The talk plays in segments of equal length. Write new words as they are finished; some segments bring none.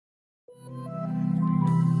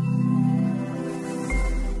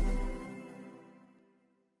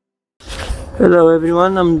Hello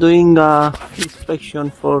everyone, I'm doing a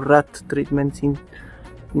inspection for rat treatments in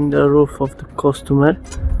the roof of the customer.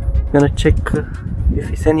 I'm gonna check if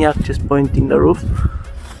there's any access point in the roof.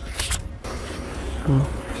 I'm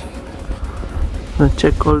gonna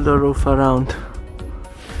check all the roof around.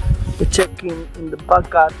 We're checking in the back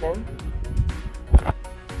garden.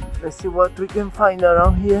 Let's see what we can find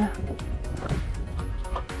around here.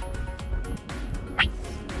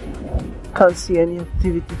 Can't see any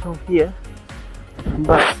activity from here,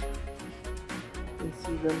 but you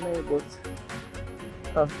see the neighbors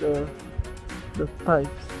have the pipes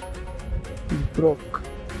broke.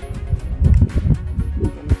 We're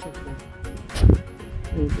gonna check them.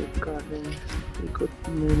 In the garden we got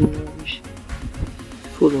many rubbish,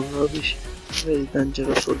 full of rubbish, very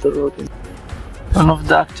dangerous for the rodent. One of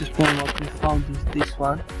the access points what we found is this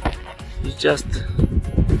one. It's just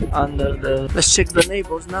under the... Let's check the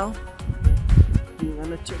neighbors now. I'm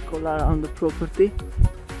gonna check all around the property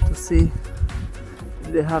to see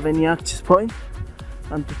if they have any access point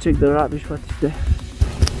and to check the rubbish what is there.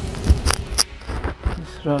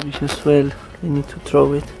 This rubbish as well, they need to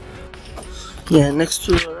throw it. Yeah, next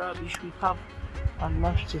to the rubbish we have an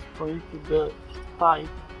access point to the pipe.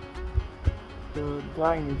 The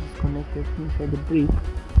drainage is connected inside the brick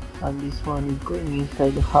and this one is going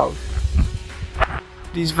inside the house.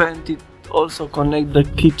 This vent is also connect the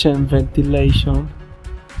kitchen ventilation,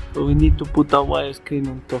 so we need to put a wire screen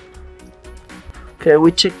on top. Okay,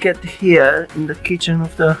 we check it here in the kitchen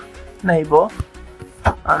of the neighbor,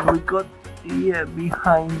 and we got here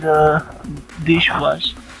behind the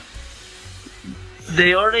dishwash.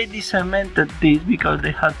 They already cemented this because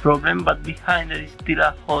they had problem, but behind there is still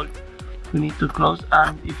a hole we need to close.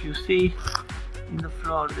 And if you see in the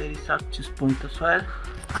floor there is access point as well.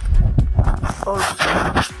 Also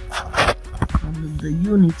under the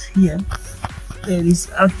units here there is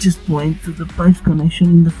access point to the pipe connection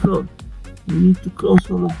in the floor. We need to close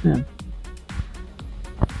all of them.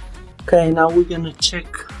 Okay, now we're gonna check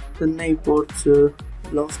the neighbor's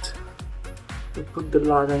loft. We put the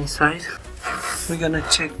ladder inside. We're gonna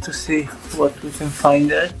check to see what we can find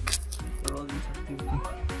there.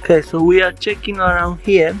 Okay, so we are checking around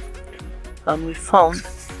here and we found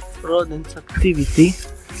rodents activity.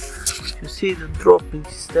 You see the droppings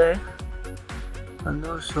is there, and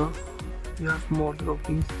also you have more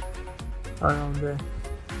droppings around there.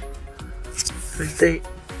 So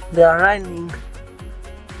they are running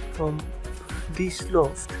from this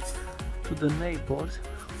loft to the neighbors.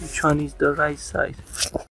 Which one is the right side?